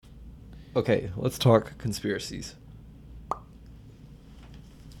Okay, let's talk conspiracies.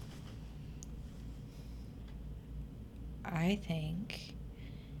 I think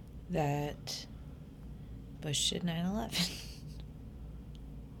that Bush did 9/11.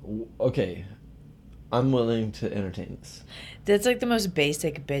 Okay, I'm willing to entertain this. That's like the most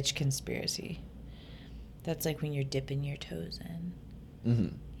basic bitch conspiracy. That's like when you're dipping your toes in.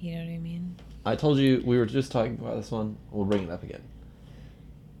 Mm-hmm. You know what I mean? I told you we were just talking about this one. We'll bring it up again.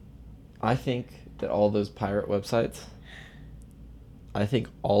 I think that all those pirate websites, I think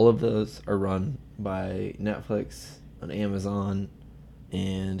all of those are run by Netflix and Amazon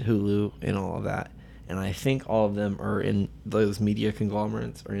and Hulu and all of that. And I think all of them are in those media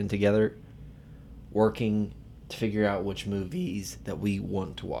conglomerates are in together working to figure out which movies that we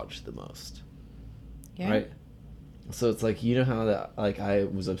want to watch the most. Yeah. Right? So it's like, you know how that, like, I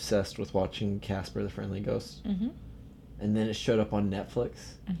was obsessed with watching Casper the Friendly Ghost? Mm-hmm. And then it showed up on Netflix,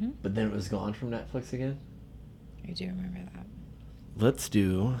 Mm-hmm. but then it was gone from Netflix again? I do remember that. Let's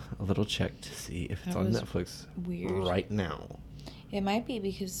do a little check to see if it's That on was Netflix weird. right now. It might be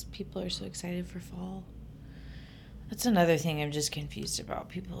because people are so excited for fall. That's another thing I'm just confused about.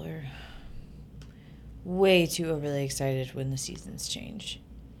 People are way too overly excited when the seasons change.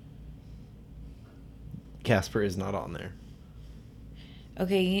 Casper is not on there.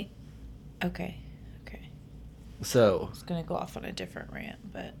 Okay. So, I was going to go off on a different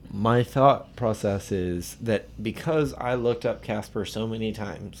rant, but... my thought process is that because I looked up Casper so many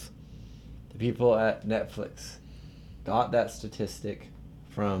times, the people at Netflix got that statistic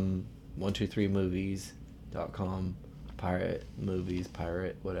from 123movies.com, pirate movies,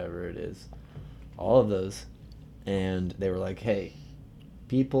 pirate, whatever it is, all of those, and they were like, hey,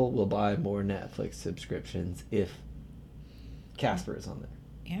 people will buy more Netflix subscriptions if Casper is on there.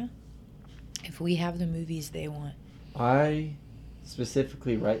 Yeah. If we have the movies they want. I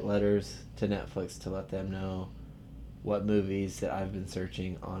specifically write letters to Netflix to let them know what movies that I've been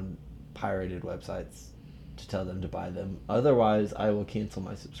searching on pirated websites to tell them to buy them. Otherwise, I will cancel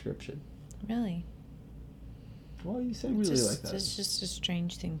my subscription. Really? Well, you said really like that. It's just a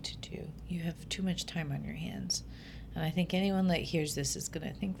strange thing to do. You have too much time on your hands. And I think anyone that hears this is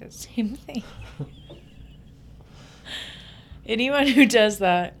going to think the same thing. Anyone who does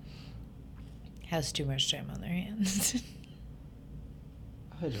that has too much time on their hands.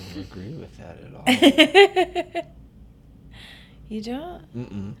 I don't agree with that at all. You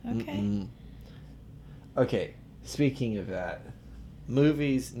don't? Okay. Okay, speaking of that,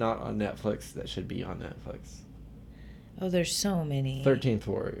 movies not on Netflix that should be on Netflix. Oh, there's so many. 13th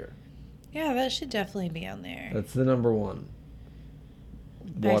Warrior. Yeah, that should definitely be on there. That's the number one. I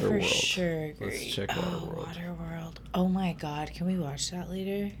for Waterworld. sure agree. Let's check Waterworld. Waterworld. Oh my god, can we watch that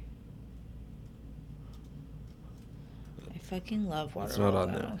later? I fucking love Waterworld. It's not on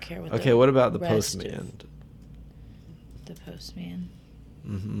I there. don't care what. Okay, what about The rest Postman? The Postman.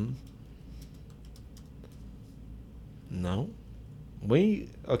 Mm-hmm. No?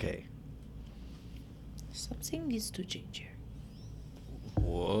 Okay. Something needs to change here.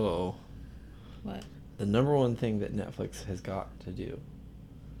 Whoa. What? The number one thing that Netflix has got to do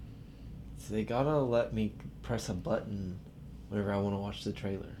is they gotta let me press a button whenever I want to watch the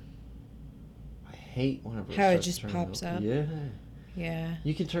trailer. I hate whenever How it starts just turning pops up? Yeah. Yeah.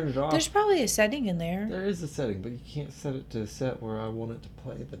 You can turn it off. There's probably a setting in there. There is a setting, but you can't set it to set where I want it to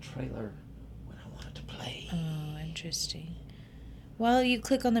play the trailer when I want it to play. Oh, interesting. Well, you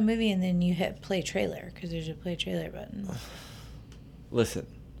click on the movie and then you hit play trailer because there's a play trailer button. Listen,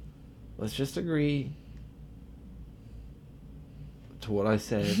 let's just agree to what I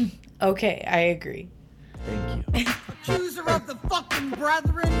said. Okay, I agree. Thank you. Accuser of the fucking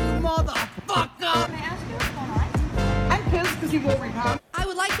brethren, you motherfucker! Can I ask you what's going on? I'm pissed because you won't report. I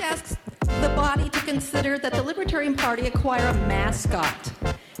would like to ask the body to consider that the Libertarian Party acquire a mascot.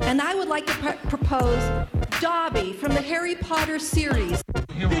 And I would like to propose Dobby from the Harry Potter series.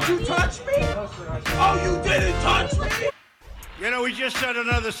 Did you touch me? Oh, you didn't touch me? You know, we just set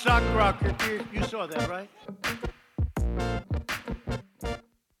another sock rocket. You saw that, right?